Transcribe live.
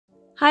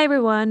Hi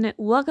everyone,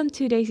 welcome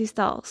to Daisy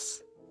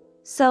Stalls.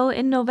 So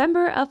in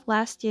November of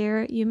last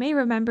year, you may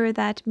remember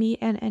that me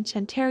and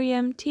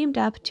Enchantarium teamed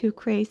up to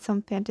create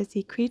some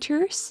fantasy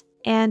creatures,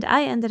 and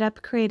I ended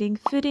up creating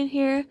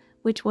Fudin,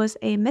 which was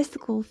a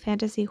mystical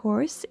fantasy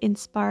horse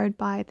inspired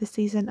by the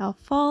season of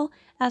fall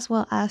as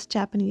well as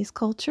Japanese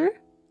culture.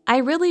 I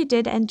really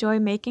did enjoy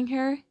making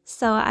her,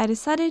 so I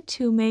decided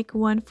to make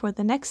one for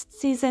the next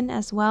season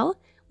as well,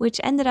 which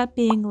ended up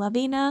being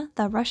Lavina,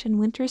 the Russian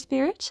winter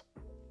spirit.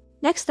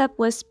 Next up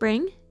was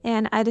spring,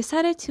 and I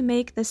decided to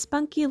make the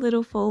spunky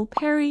little foal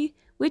Peri,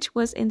 which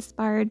was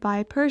inspired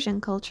by Persian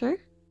culture.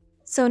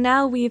 So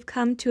now we've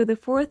come to the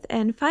fourth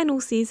and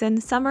final season,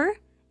 summer,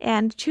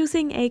 and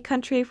choosing a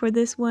country for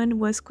this one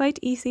was quite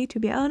easy, to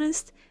be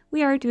honest.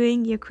 We are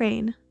doing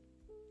Ukraine.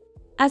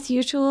 As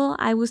usual,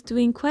 I was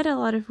doing quite a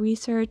lot of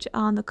research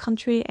on the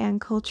country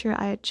and culture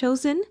I had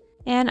chosen,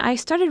 and I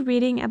started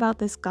reading about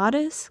this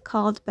goddess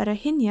called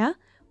Berehynia,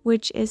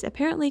 which is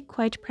apparently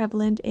quite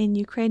prevalent in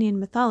Ukrainian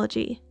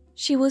mythology.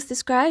 She was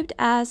described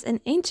as an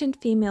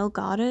ancient female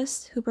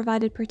goddess who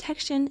provided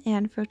protection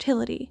and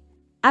fertility.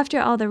 After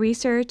all the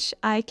research,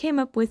 I came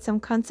up with some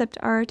concept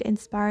art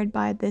inspired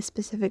by this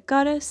specific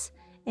goddess,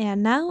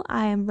 and now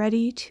I am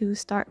ready to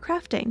start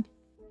crafting.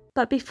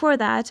 But before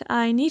that,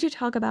 I need to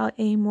talk about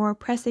a more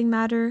pressing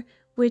matter,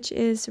 which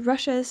is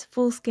Russia's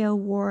full-scale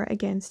war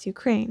against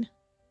Ukraine.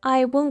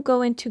 I won't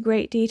go into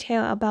great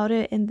detail about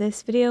it in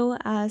this video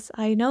as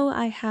I know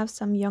I have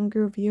some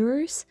younger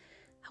viewers.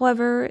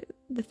 However,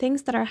 the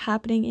things that are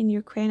happening in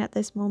Ukraine at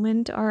this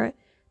moment are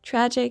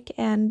tragic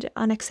and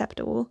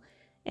unacceptable,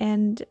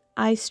 and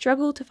I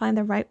struggle to find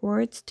the right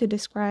words to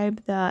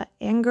describe the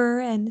anger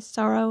and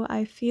sorrow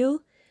I feel,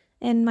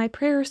 and my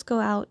prayers go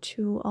out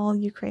to all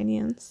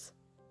Ukrainians.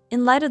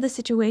 In light of the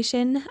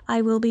situation,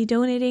 I will be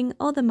donating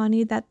all the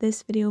money that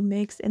this video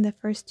makes in the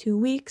first 2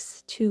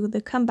 weeks to the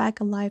Come Back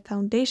Alive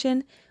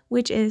Foundation,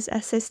 which is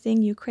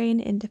assisting Ukraine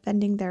in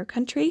defending their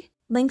country.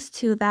 Links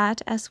to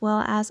that, as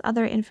well as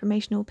other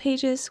informational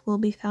pages, will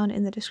be found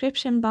in the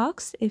description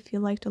box if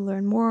you'd like to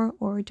learn more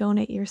or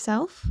donate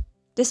yourself.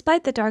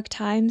 Despite the dark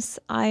times,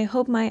 I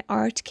hope my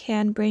art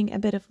can bring a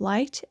bit of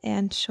light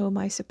and show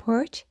my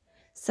support.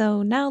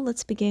 So now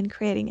let's begin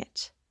creating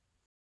it.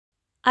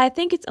 I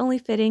think it's only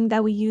fitting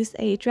that we use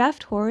a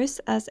draft horse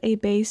as a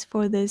base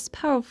for this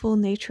powerful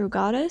nature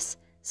goddess,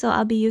 so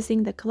I'll be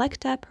using the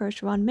Collecta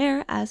Percheron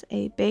mare as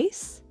a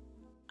base.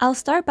 I'll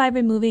start by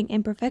removing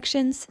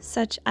imperfections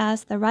such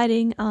as the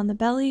writing on the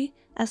belly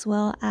as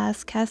well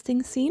as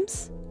casting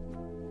seams.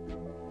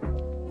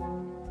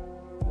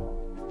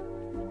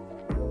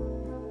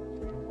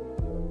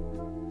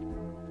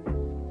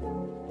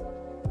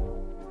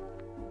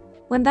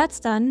 When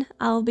that's done,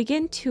 I'll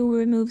begin to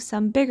remove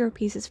some bigger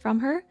pieces from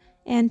her.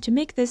 And to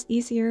make this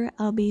easier,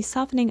 I'll be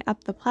softening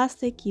up the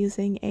plastic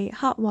using a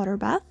hot water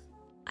bath.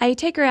 I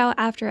take her out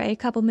after a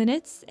couple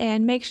minutes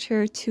and make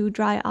sure to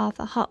dry off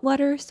the hot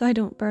water so I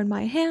don't burn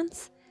my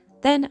hands.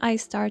 Then I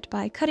start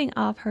by cutting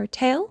off her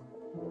tail.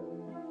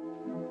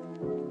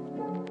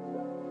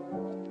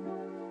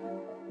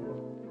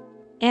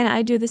 And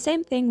I do the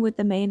same thing with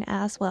the mane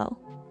as well.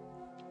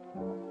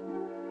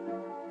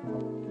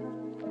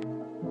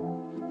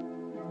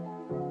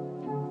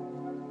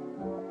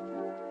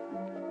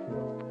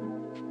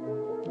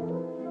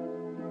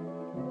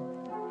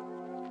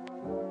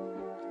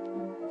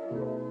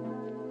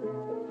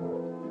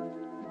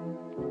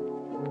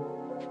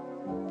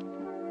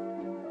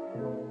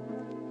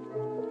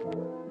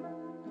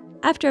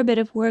 After a bit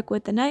of work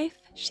with the knife,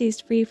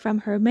 she's free from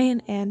her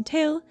mane and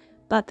tail,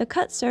 but the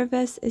cut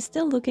surface is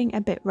still looking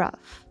a bit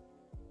rough.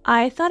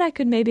 I thought I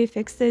could maybe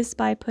fix this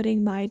by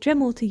putting my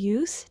Dremel to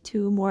use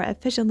to more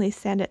efficiently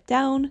sand it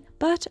down,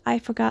 but I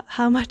forgot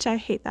how much I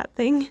hate that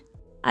thing.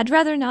 I'd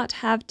rather not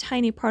have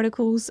tiny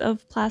particles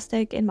of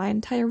plastic in my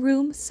entire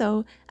room,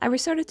 so I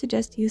resorted to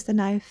just use the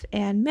knife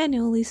and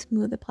manually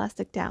smooth the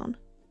plastic down.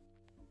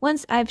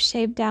 Once I've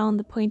shaved down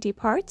the pointy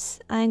parts,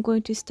 I'm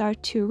going to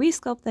start to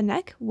resculpt the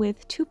neck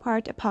with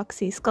 2-part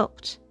epoxy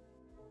sculpt.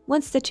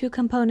 Once the two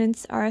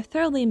components are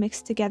thoroughly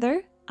mixed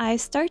together, I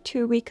start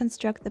to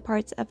reconstruct the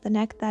parts of the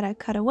neck that I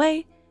cut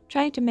away,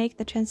 trying to make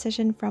the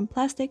transition from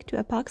plastic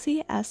to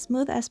epoxy as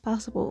smooth as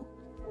possible.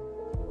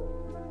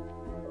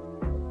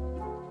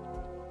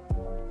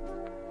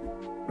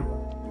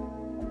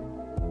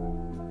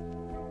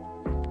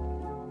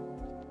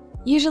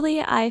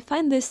 Usually I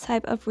find this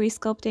type of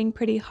resculpting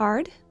pretty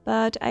hard,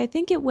 but I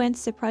think it went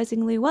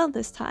surprisingly well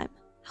this time.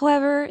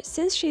 However,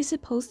 since she's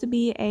supposed to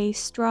be a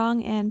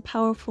strong and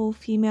powerful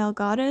female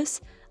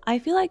goddess, I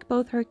feel like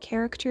both her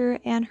character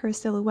and her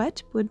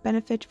silhouette would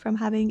benefit from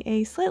having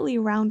a slightly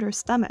rounder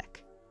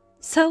stomach.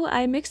 So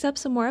I mix up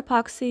some more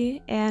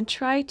epoxy and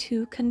try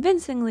to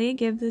convincingly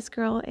give this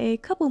girl a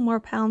couple more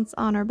pounds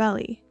on her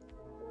belly.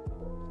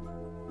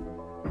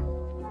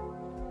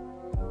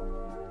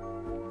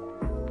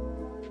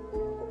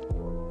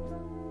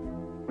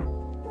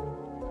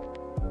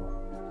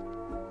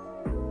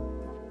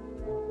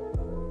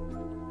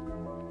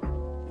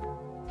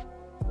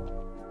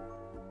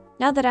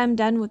 Now that I'm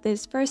done with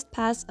this first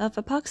pass of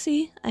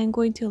epoxy, I'm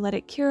going to let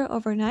it cure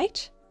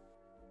overnight.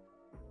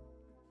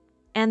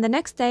 And the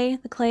next day,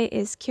 the clay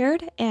is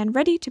cured and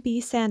ready to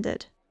be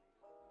sanded.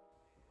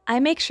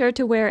 I make sure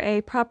to wear a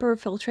proper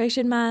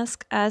filtration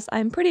mask, as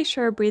I'm pretty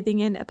sure breathing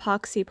in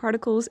epoxy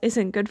particles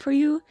isn't good for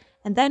you,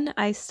 and then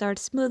I start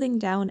smoothing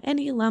down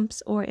any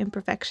lumps or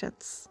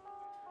imperfections.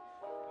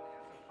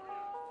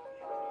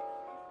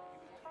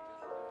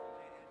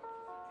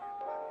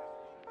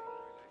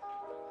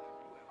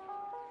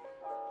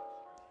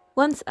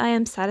 Once I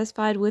am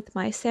satisfied with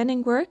my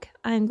sanding work,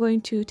 I'm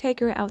going to take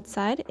her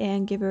outside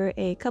and give her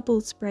a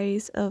couple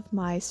sprays of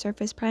my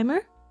surface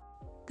primer.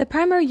 The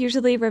primer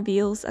usually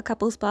reveals a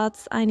couple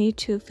spots I need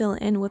to fill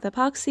in with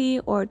epoxy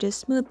or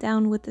just smooth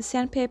down with the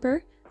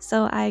sandpaper,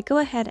 so I go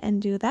ahead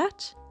and do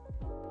that.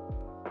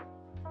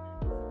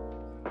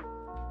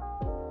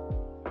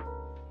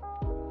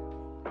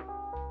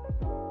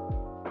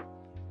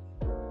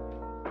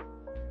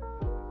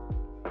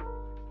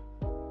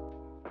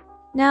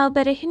 Now,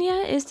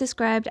 Berehinia is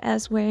described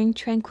as wearing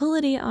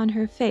tranquility on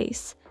her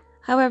face.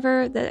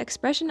 However, the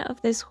expression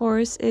of this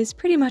horse is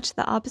pretty much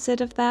the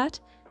opposite of that,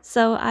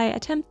 so I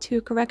attempt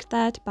to correct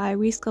that by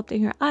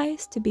resculpting her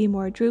eyes to be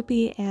more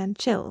droopy and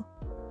chill.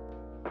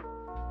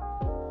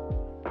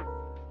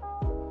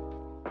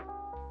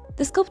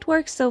 The sculpt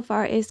work so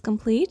far is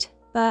complete,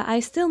 but I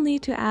still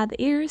need to add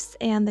the ears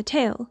and the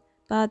tail,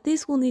 but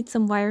these will need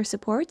some wire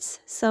supports,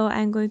 so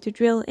I'm going to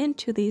drill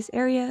into these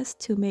areas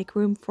to make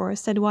room for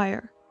said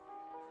wire.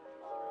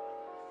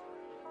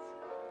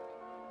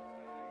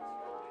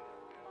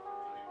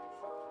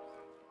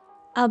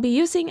 I'll be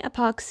using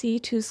epoxy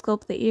to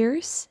sculpt the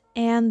ears,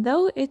 and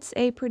though it's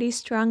a pretty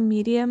strong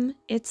medium,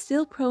 it's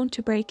still prone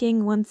to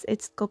breaking once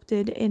it's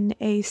sculpted in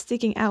a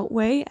sticking out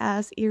way,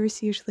 as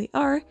ears usually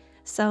are,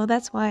 so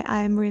that's why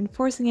I'm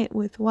reinforcing it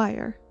with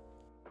wire.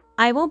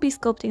 I won't be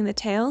sculpting the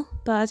tail,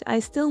 but I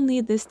still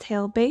need this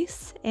tail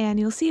base, and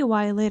you'll see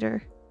why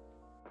later.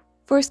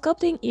 For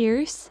sculpting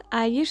ears,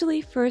 I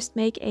usually first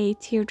make a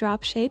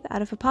teardrop shape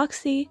out of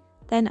epoxy,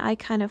 then I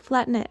kind of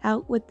flatten it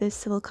out with this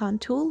silicone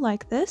tool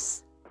like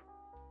this.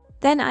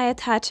 Then I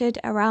attach it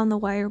around the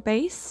wire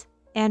base,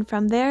 and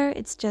from there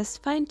it's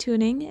just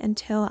fine-tuning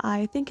until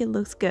I think it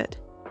looks good.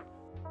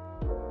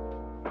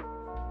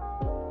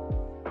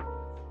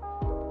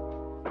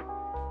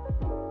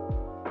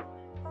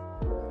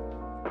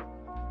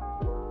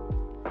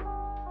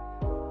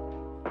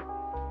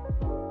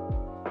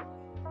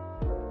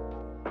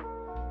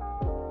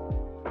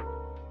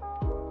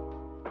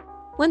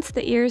 Once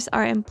the ears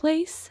are in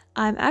place,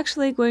 I'm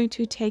actually going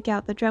to take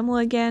out the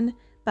Dremel again,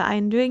 but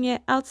I'm doing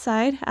it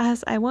outside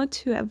as I want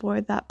to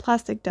avoid that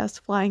plastic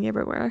dust flying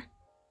everywhere.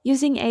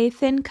 Using a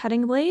thin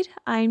cutting blade,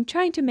 I'm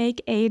trying to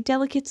make a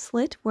delicate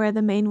slit where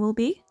the mane will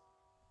be.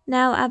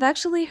 Now, I've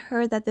actually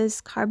heard that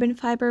this carbon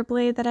fiber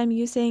blade that I'm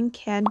using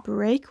can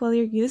break while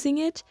you're using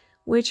it,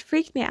 which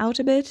freaked me out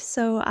a bit,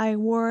 so I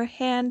wore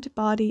hand,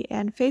 body,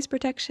 and face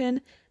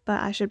protection, but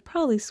I should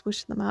probably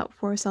switch them out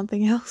for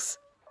something else.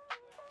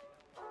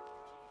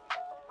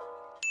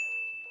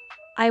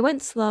 I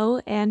went slow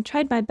and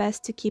tried my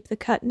best to keep the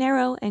cut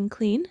narrow and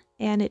clean,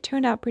 and it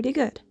turned out pretty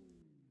good.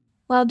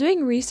 While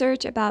doing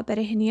research about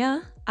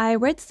Berehinia, I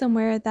read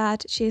somewhere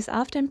that she is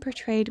often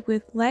portrayed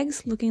with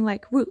legs looking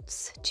like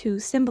roots to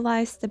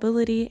symbolize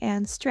stability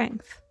and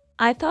strength.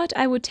 I thought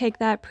I would take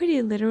that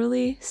pretty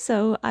literally,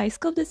 so I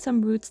sculpted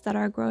some roots that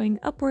are growing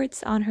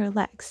upwards on her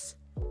legs.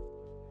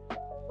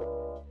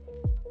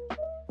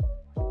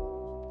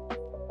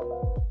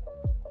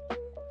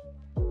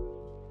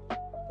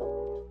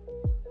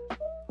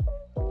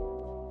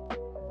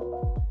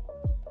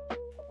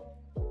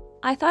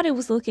 I thought it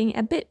was looking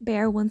a bit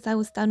bare once I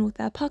was done with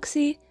the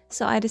epoxy,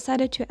 so I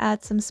decided to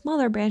add some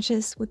smaller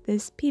branches with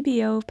this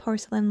Pébéo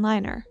porcelain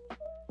liner.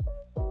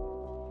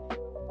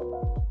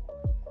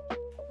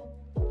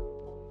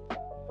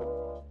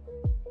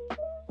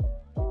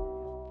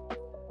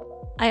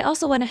 I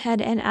also went ahead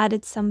and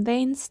added some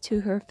veins to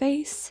her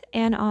face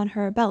and on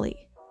her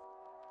belly.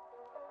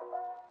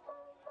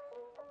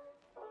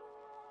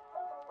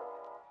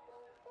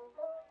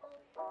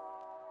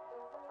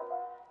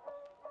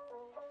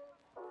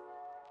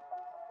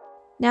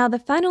 Now the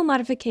final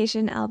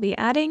modification I'll be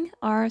adding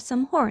are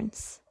some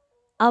horns.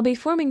 I'll be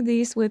forming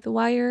these with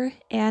wire,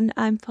 and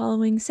I'm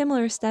following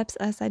similar steps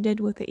as I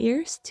did with the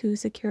ears to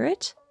secure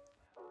it.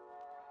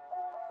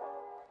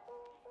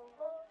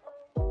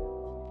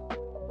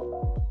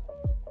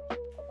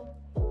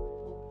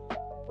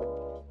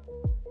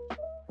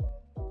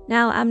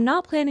 Now I'm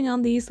not planning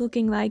on these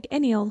looking like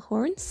any old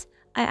horns.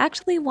 I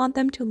actually want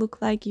them to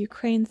look like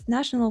Ukraine's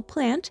national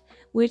plant,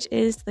 which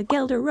is the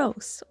Gelder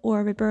rose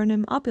or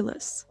Viburnum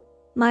opulus.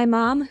 My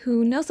mom,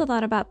 who knows a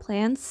lot about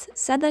plants,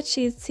 said that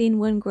she'd seen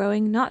one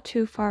growing not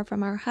too far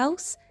from our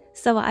house,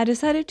 so I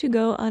decided to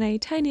go on a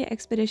tiny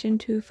expedition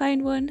to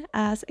find one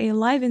as a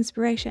live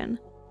inspiration.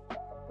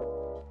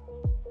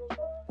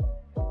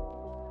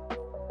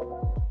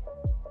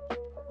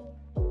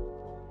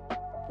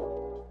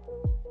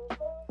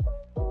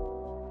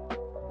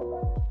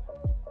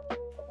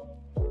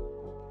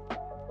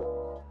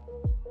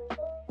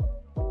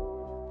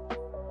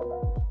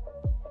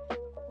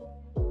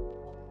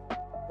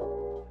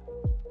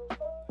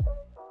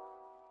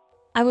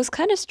 I was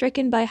kind of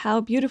stricken by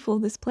how beautiful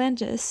this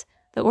plant is.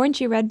 The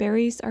orangey red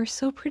berries are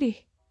so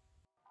pretty.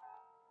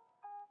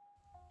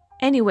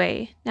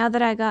 Anyway, now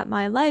that I got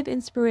my live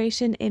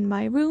inspiration in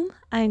my room,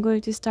 I'm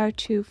going to start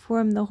to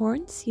form the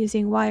horns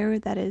using wire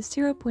that is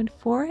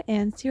 0.4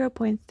 and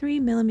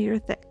 0.3 millimeter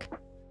thick.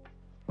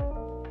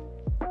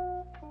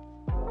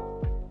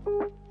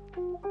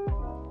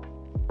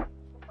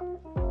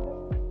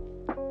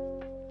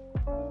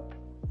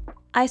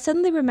 I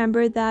suddenly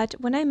remembered that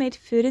when I made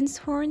Fuden's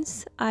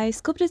horns, I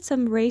sculpted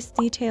some raised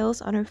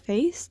details on her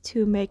face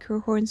to make her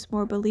horns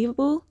more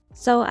believable,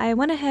 so I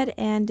went ahead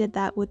and did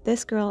that with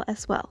this girl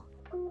as well.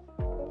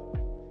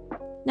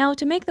 Now,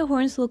 to make the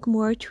horns look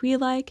more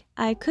tree-like,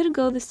 I could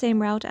go the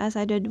same route as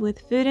I did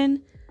with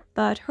Fuden,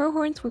 but her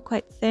horns were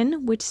quite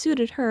thin, which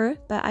suited her,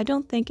 but I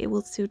don't think it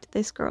will suit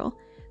this girl,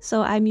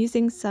 so I'm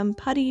using some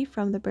putty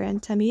from the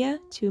brand Tamiya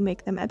to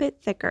make them a bit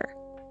thicker.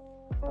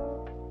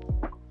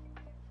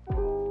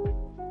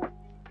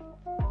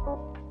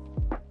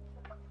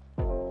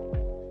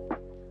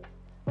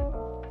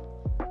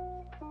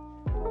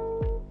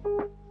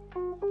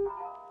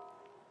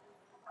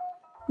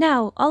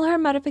 Now, all her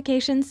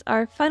modifications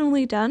are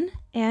finally done,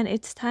 and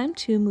it's time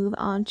to move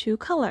on to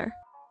color.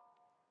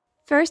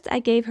 First, I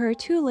gave her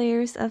 2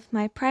 layers of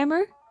my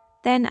primer,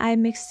 then I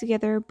mixed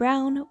together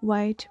brown,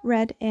 white,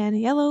 red, and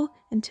yellow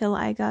until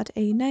I got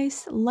a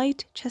nice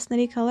light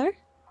chestnutty color.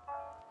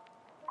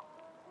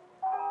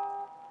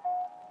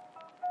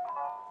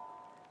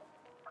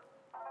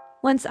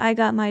 Once I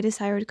got my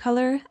desired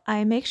color,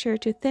 I make sure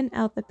to thin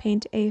out the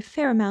paint a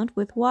fair amount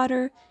with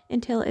water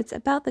until it's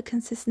about the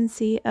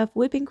consistency of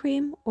whipping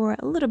cream or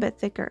a little bit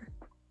thicker.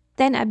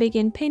 Then I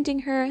begin painting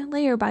her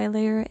layer by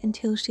layer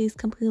until she's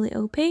completely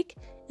opaque,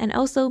 and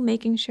also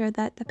making sure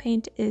that the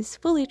paint is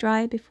fully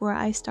dry before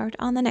I start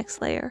on the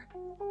next layer.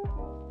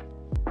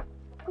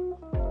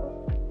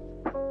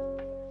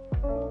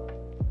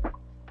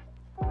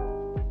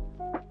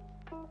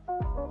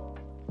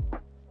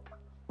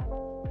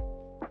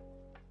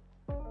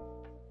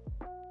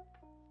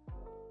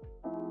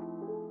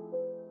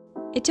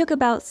 It took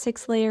about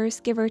 6 layers,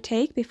 give or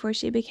take, before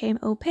she became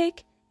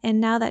opaque, and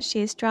now that she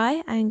is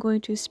dry, I'm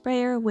going to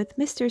spray her with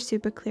Mr.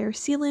 Super Clear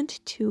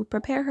Sealant to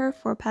prepare her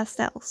for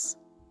pastels.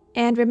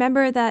 And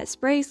remember that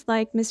sprays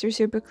like Mr.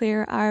 Super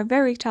Clear are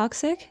very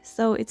toxic,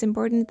 so it's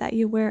important that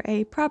you wear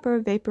a proper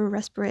vapor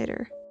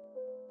respirator.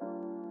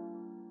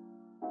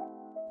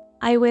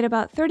 I wait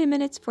about 30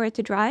 minutes for it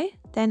to dry,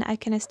 then I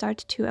can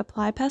start to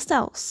apply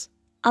pastels.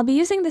 I'll be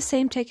using the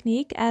same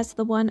technique as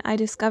the one I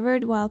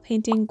discovered while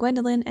painting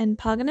Gwendolyn and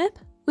Paganip,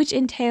 which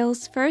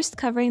entails first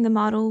covering the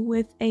model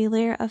with a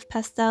layer of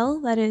pastel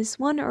that is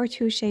 1 or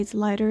 2 shades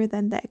lighter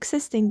than the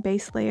existing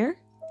base layer.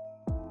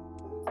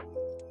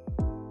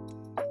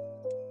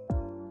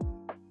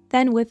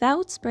 Then,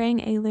 without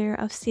spraying a layer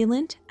of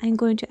sealant, I'm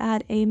going to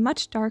add a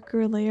much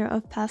darker layer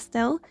of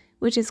pastel,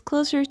 which is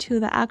closer to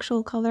the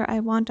actual color I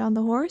want on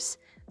the horse,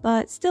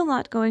 but still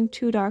not going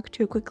too dark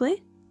too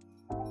quickly.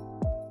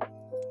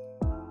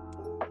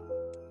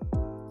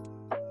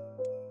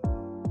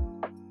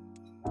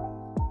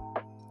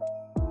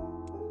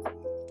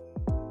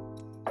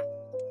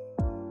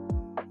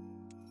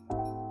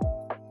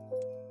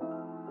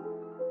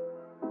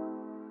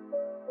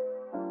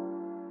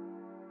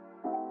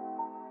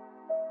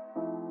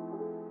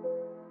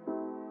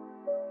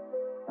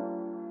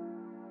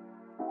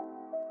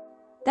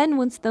 Then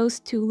once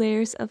those 2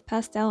 layers of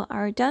pastel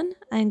are done,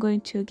 I'm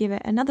going to give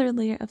it another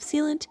layer of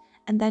sealant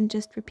and then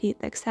just repeat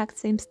the exact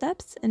same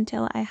steps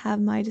until I have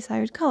my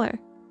desired color.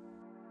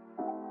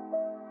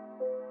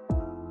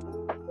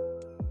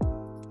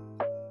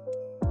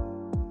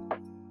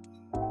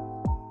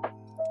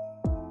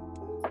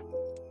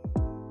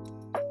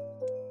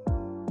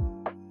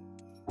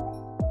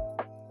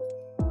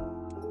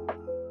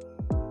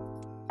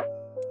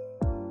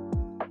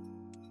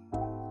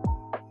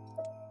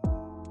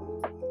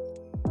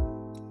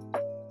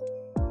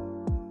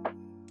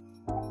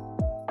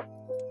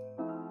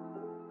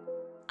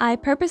 I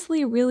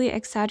purposely really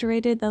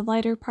exaggerated the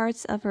lighter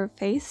parts of her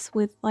face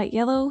with light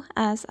yellow,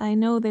 as I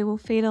know they will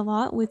fade a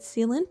lot with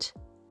sealant.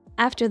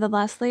 After the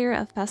last layer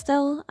of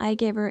pastel, I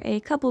gave her a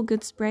couple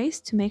good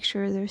sprays to make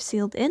sure they're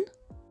sealed in.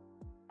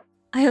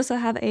 I also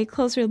have a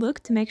closer look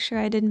to make sure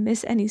I didn't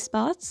miss any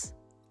spots.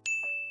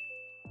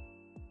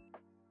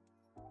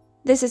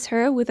 This is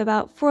her with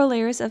about 4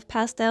 layers of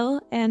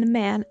pastel, and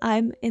man,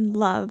 I'm in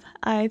love.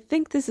 I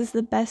think this is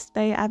the best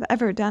bay I've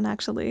ever done,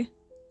 actually.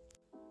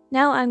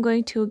 Now I'm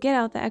going to get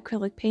out the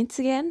acrylic paints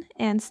again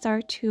and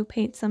start to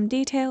paint some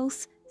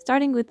details,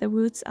 starting with the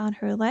roots on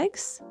her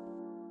legs.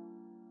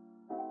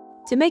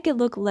 To make it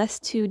look less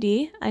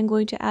 2D, I'm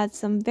going to add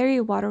some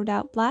very watered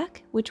out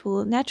black, which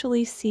will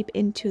naturally seep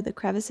into the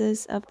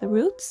crevices of the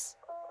roots.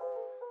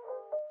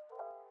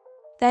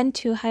 Then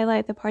to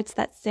highlight the parts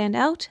that stand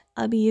out,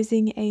 I'll be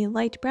using a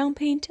light brown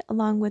paint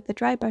along with the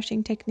dry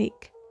brushing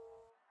technique.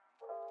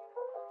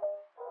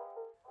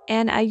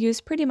 And I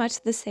use pretty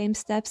much the same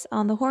steps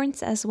on the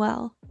horns as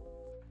well.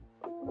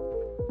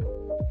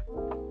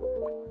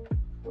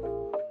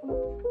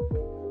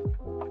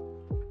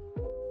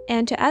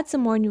 And to add some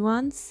more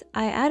nuance,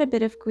 I add a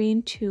bit of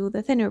green to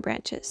the thinner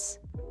branches.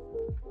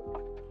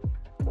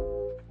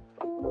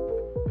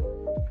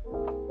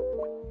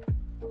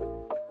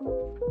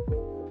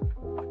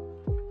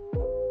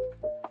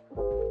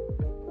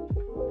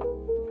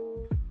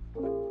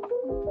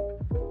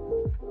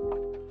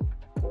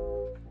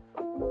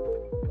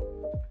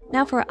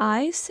 Now for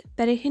eyes,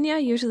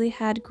 Berehinia usually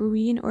had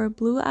green or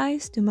blue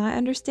eyes to my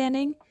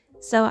understanding,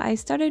 so I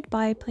started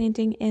by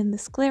painting in the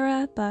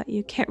sclera, but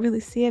you can't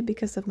really see it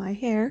because of my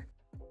hair.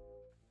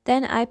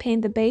 Then I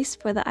paint the base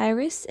for the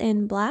iris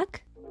in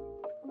black.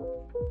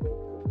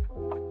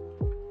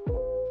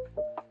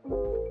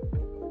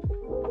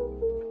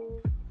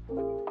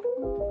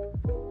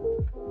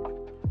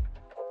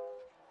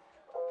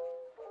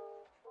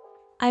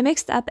 I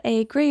mixed up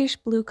a grayish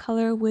blue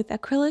color with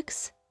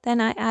acrylics.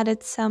 Then I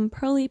added some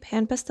pearly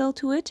PanPastel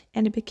to it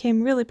and it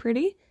became really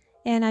pretty,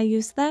 and I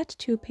used that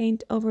to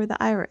paint over the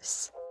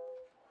iris.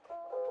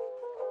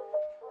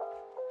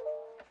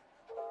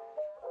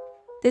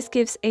 This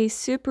gives a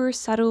super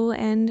subtle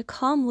and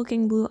calm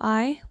looking blue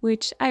eye,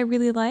 which I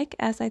really like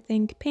as I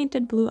think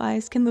painted blue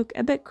eyes can look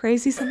a bit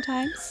crazy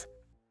sometimes.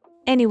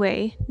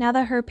 Anyway, now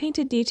that her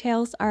painted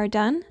details are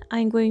done,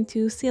 I'm going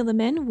to seal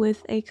them in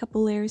with a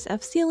couple layers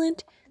of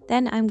sealant,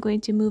 then I'm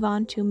going to move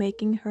on to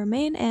making her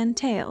mane and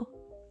tail.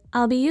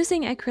 I'll be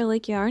using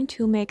acrylic yarn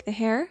to make the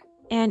hair,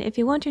 and if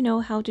you want to know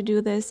how to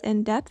do this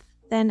in depth,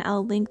 then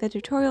I'll link the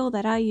tutorial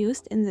that I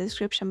used in the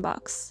description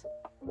box.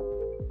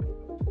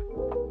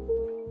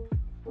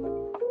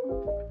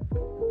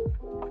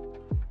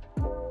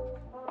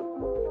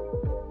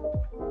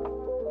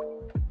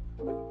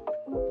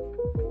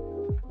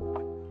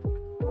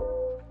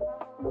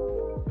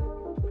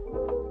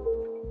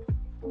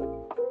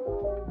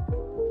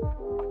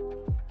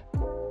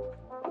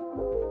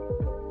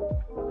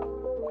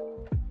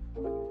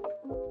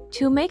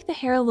 To make the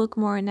hair look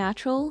more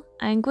natural,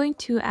 I'm going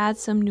to add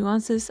some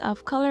nuances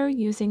of color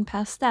using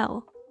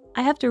pastel.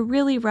 I have to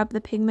really rub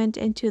the pigment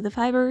into the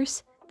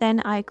fibers,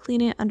 then I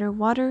clean it under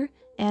water,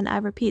 and I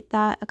repeat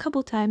that a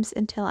couple times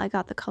until I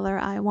got the color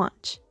I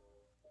want.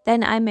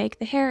 Then I make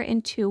the hair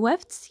into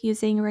wefts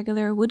using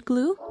regular wood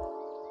glue.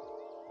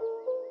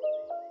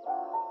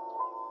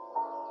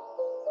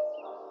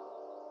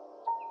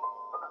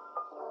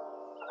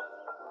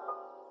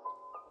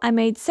 I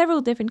made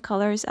several different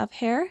colors of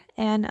hair,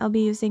 and I'll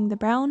be using the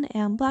brown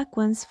and black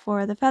ones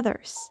for the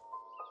feathers.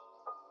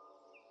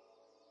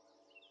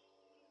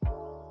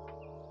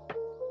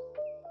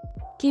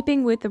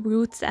 Keeping with the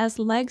roots as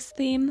legs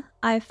theme,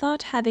 I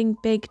thought having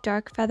big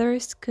dark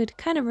feathers could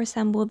kind of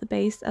resemble the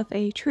base of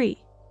a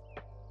tree.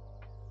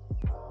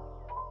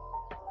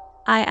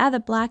 I add the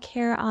black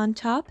hair on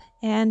top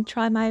and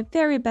try my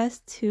very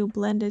best to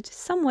blend it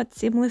somewhat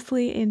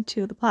seamlessly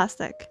into the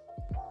plastic.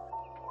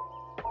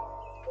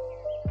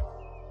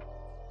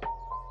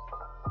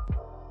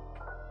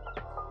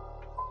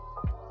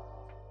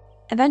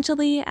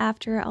 Eventually,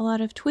 after a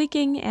lot of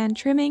tweaking and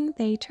trimming,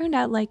 they turned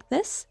out like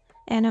this,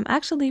 and I'm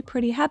actually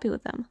pretty happy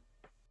with them.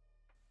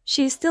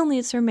 She still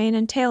needs her mane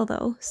and tail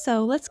though,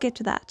 so let's get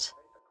to that.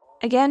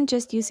 Again,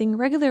 just using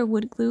regular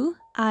wood glue,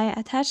 I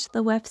attach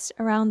the wefts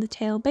around the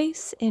tail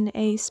base in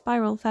a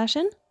spiral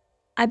fashion.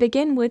 I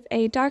begin with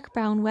a dark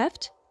brown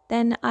weft,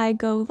 then I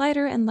go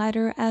lighter and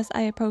lighter as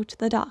I approach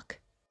the dock.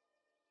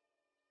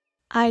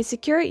 I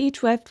secure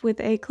each weft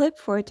with a clip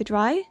for it to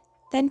dry,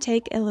 then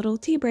take a little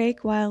tea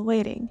break while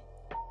waiting.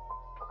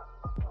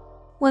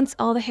 Once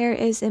all the hair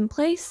is in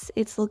place,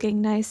 it's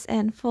looking nice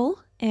and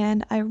full,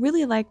 and I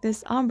really like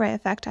this ombre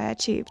effect I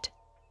achieved.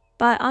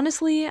 But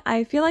honestly,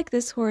 I feel like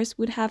this horse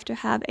would have to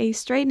have a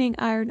straightening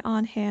iron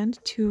on hand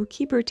to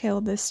keep her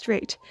tail this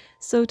straight,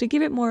 so to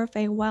give it more of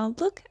a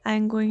wild look,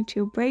 I'm going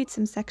to braid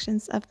some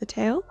sections of the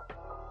tail.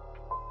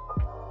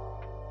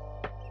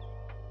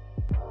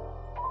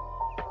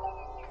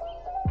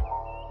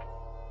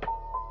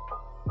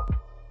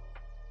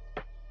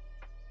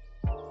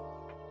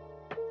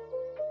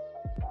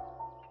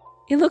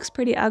 It looks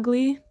pretty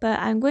ugly, but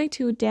I'm going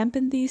to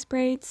dampen these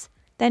braids,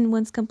 then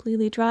once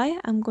completely dry,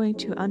 I'm going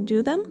to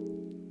undo them.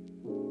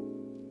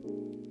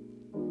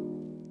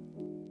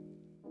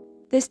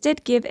 This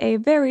did give a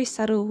very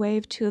subtle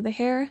wave to the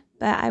hair,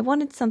 but I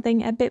wanted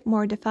something a bit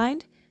more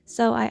defined,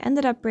 so I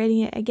ended up braiding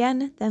it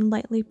again, then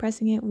lightly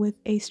pressing it with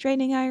a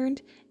straightening iron,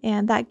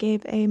 and that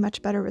gave a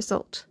much better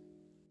result.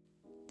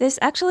 This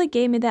actually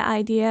gave me the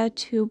idea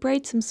to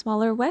braid some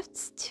smaller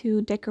wefts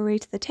to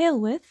decorate the tail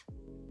with.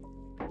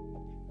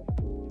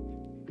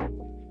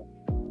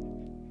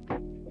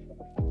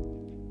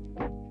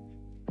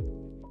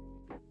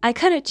 I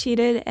kind of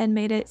cheated and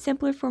made it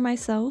simpler for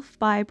myself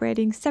by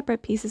braiding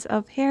separate pieces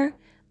of hair,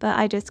 but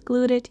I just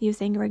glued it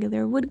using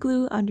regular wood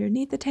glue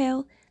underneath the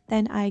tail,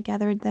 then I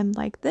gathered them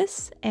like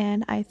this,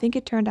 and I think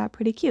it turned out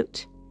pretty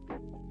cute.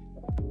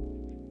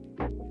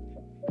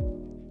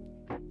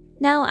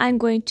 Now I'm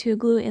going to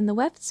glue in the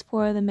wefts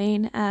for the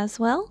mane as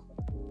well.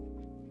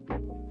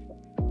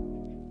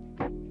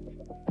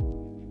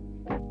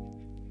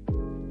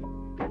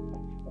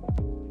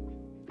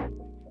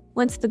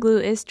 Once the glue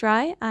is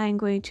dry, I'm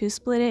going to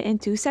split it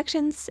into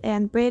sections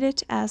and braid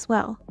it as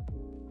well.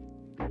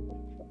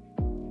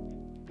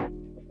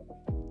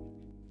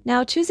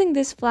 Now choosing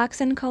this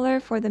flaxen color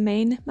for the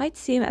mane might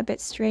seem a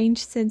bit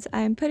strange since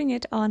I'm putting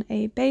it on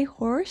a bay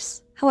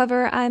horse.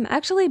 However, I'm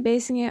actually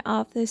basing it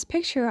off this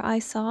picture I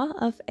saw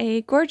of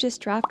a gorgeous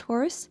draft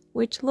horse,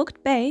 which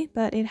looked bay,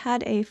 but it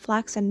had a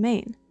flaxen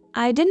mane.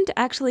 I didn't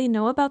actually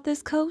know about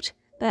this coat,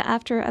 but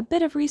after a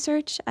bit of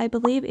research, I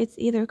believe it's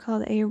either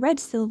called a red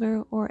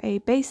silver or a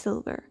bay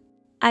silver.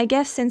 I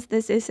guess since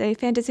this is a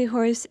fantasy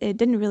horse, it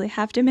didn't really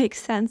have to make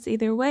sense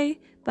either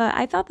way, but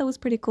I thought that was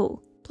pretty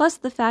cool. Plus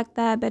the fact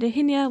that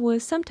Berehynia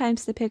was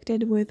sometimes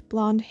depicted with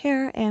blonde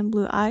hair and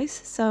blue eyes,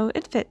 so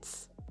it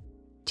fits.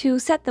 To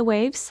set the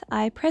waves,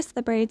 I pressed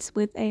the braids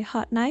with a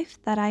hot knife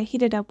that I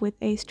heated up with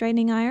a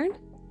straightening iron.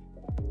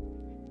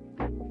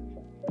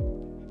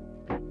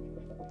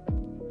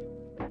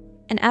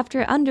 And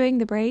after undoing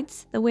the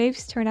braids, the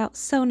waves turned out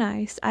so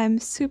nice. I'm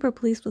super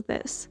pleased with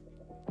this.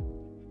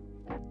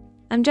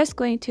 I'm just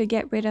going to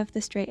get rid of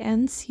the straight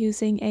ends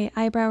using an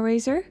eyebrow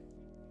razor.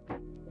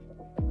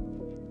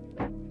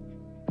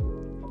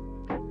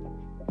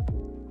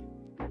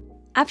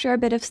 After a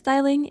bit of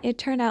styling, it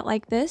turned out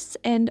like this,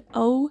 and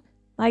oh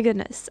my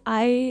goodness,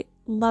 I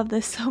love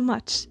this so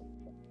much.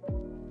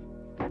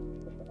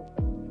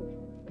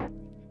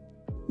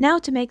 Now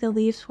to make the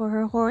leaves for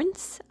her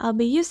horns, I'll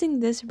be using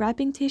this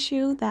wrapping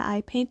tissue that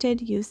I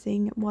painted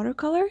using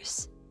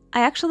watercolors.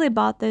 I actually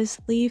bought this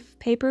leaf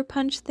paper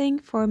punch thing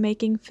for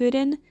making food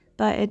in,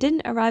 but it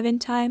didn't arrive in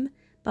time,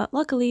 but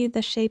luckily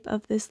the shape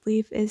of this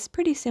leaf is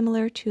pretty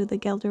similar to the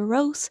Gelder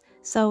rose,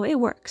 so it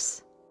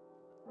works.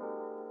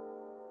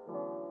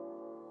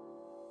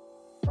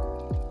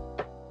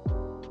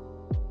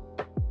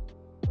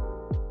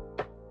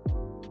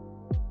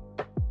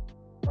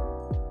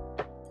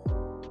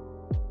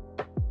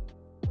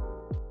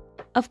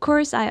 Of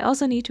course, I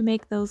also need to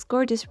make those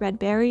gorgeous red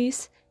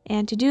berries,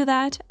 and to do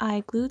that,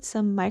 I glued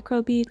some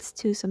micro beads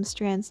to some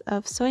strands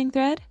of sewing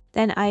thread.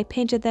 Then I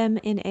painted them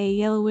in a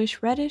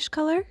yellowish reddish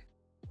color.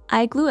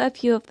 I glue a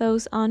few of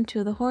those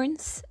onto the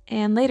horns,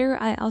 and later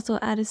I also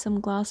added some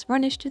gloss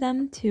varnish to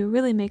them to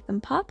really make them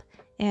pop,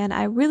 and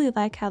I really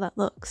like how that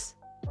looks.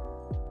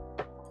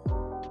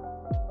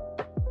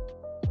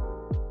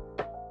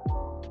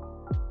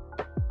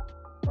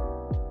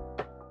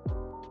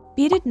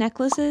 Beaded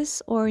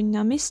necklaces, or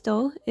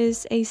namisto,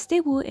 is a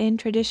staple in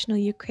traditional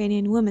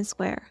Ukrainian women's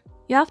wear.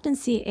 You often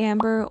see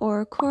amber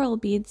or coral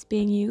beads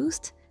being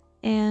used,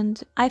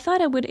 and I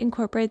thought I would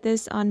incorporate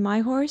this on my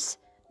horse,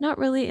 not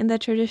really in the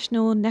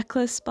traditional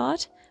necklace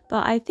spot,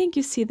 but I think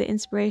you see the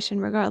inspiration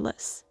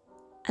regardless.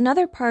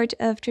 Another part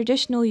of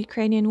traditional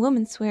Ukrainian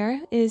women's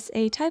wear is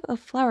a type of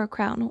flower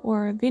crown,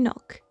 or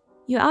vinok.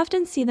 You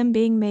often see them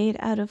being made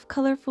out of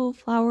colorful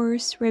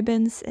flowers,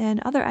 ribbons,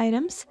 and other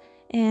items,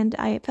 and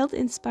I felt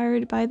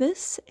inspired by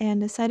this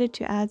and decided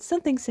to add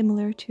something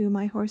similar to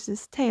my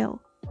horse's tail.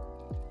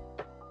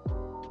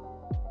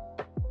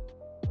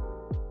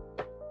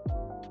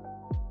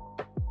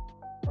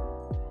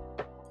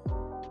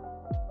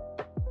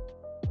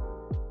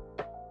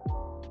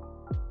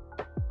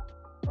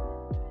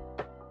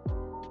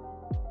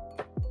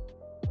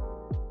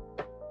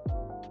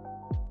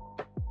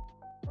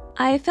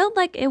 I felt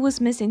like it was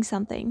missing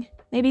something,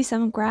 maybe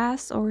some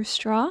grass or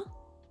straw.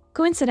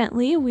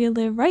 Coincidentally, we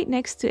live right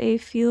next to a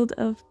field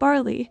of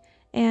barley,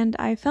 and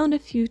I found a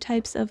few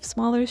types of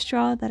smaller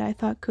straw that I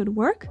thought could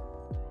work.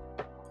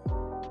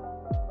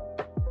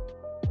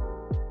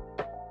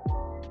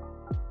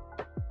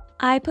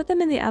 I put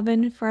them in the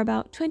oven for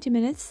about 20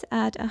 minutes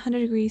at 100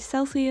 degrees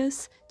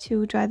Celsius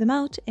to dry them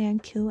out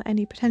and kill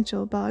any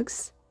potential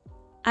bugs.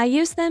 I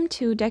used them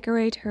to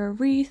decorate her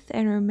wreath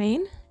and her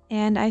mane,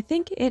 and I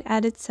think it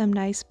added some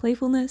nice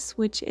playfulness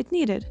which it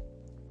needed.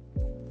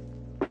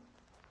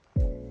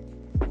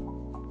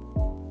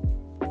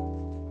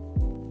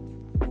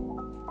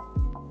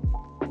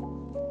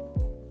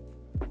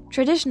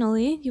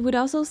 Traditionally, you would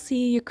also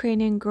see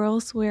Ukrainian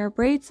girls wear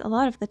braids a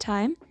lot of the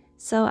time,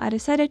 so I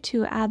decided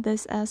to add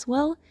this as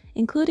well,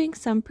 including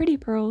some pretty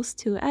pearls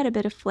to add a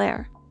bit of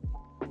flair.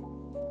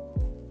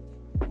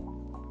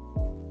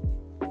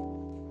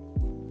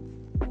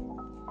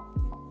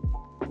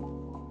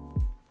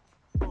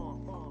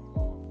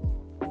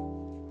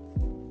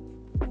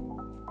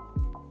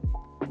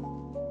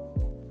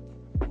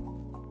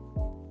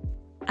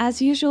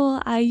 As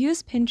usual, I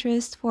use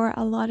Pinterest for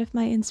a lot of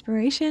my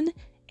inspiration,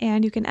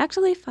 and you can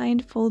actually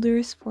find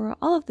folders for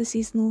all of the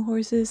seasonal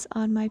horses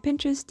on my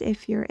Pinterest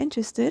if you're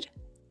interested.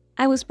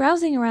 I was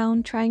browsing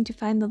around trying to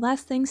find the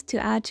last things to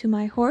add to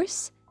my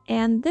horse,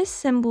 and this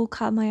symbol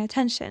caught my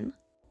attention.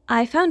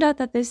 I found out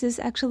that this is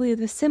actually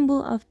the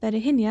symbol of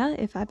Berehinia,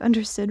 if I've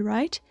understood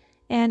right,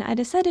 and I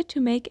decided to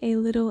make a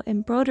little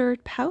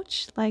embroidered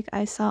pouch like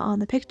I saw on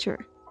the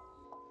picture.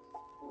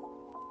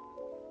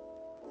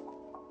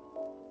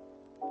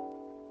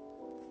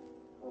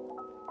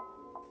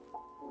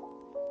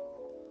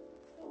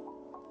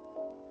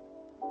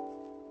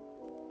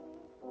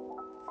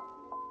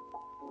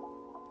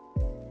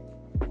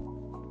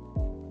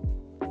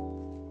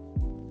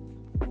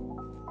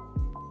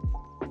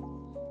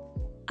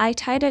 I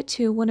tied it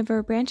to one of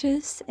her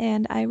branches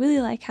and I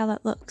really like how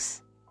that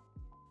looks.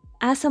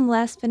 As some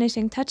last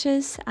finishing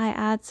touches, I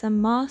add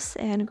some moss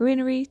and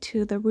greenery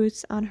to the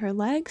roots on her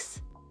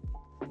legs.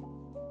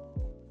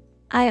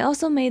 I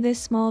also made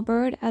this small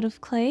bird out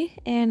of clay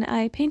and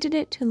I painted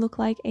it to look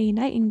like a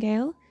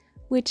nightingale,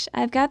 which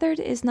I've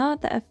gathered is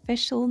not the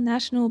official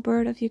national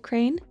bird of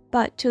Ukraine,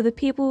 but to the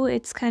people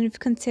it's kind of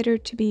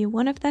considered to be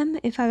one of them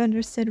if I've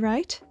understood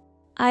right.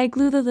 I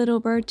glue the little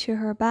bird to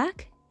her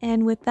back,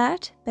 and with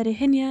that,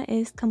 Berehynia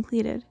is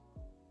completed.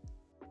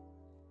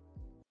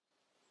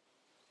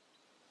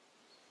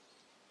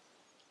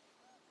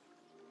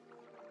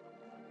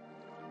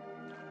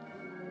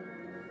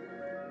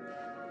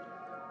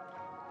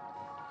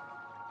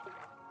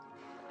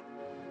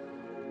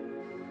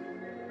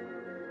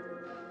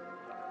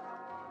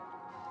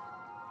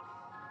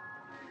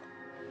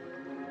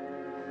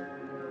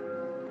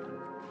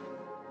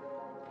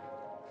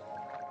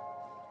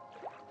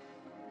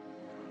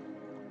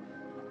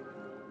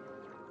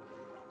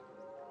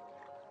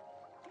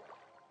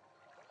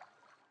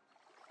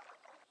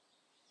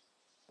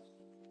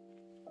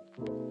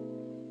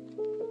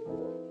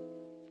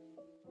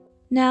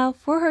 Now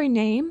for her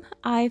name,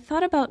 I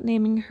thought about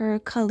naming her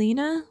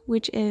Kalina,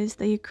 which is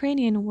the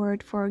Ukrainian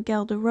word for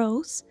Gelda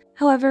Rose.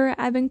 However,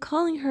 I've been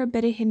calling her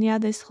Berehynia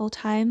this whole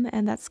time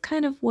and that's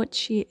kind of what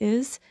she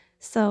is,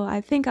 so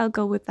I think I'll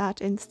go with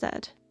that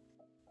instead.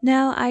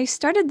 Now, I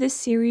started this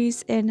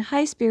series in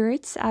high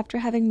spirits after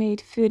having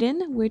made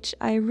Fudin, which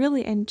I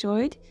really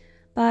enjoyed,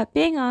 but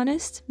being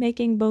honest,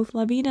 making both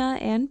Lavina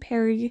and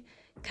Perry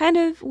kind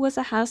of was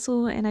a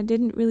hassle and I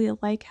didn't really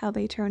like how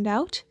they turned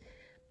out.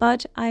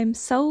 But I'm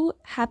so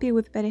happy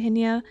with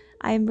Berehynia.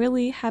 I'm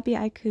really happy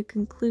I could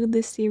conclude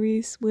this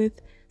series with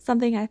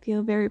something I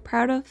feel very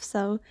proud of,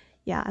 so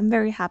yeah, I'm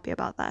very happy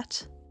about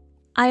that.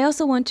 I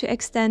also want to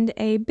extend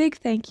a big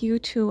thank you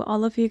to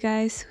all of you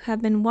guys who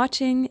have been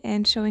watching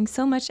and showing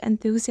so much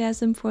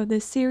enthusiasm for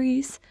this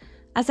series.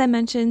 As I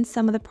mentioned,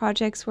 some of the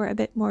projects were a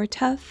bit more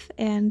tough,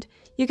 and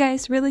you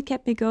guys really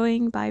kept me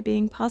going by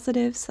being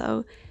positive,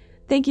 so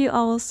thank you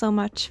all so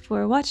much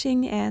for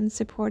watching and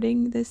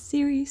supporting this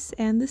series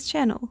and this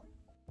channel.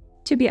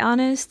 To be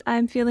honest,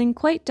 I'm feeling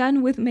quite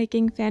done with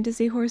making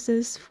fantasy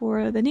horses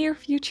for the near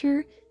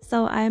future,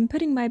 so I'm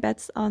putting my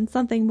bets on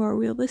something more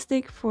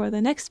realistic for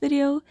the next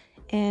video,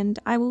 and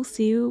I will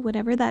see you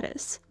whenever that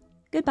is.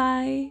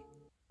 Goodbye!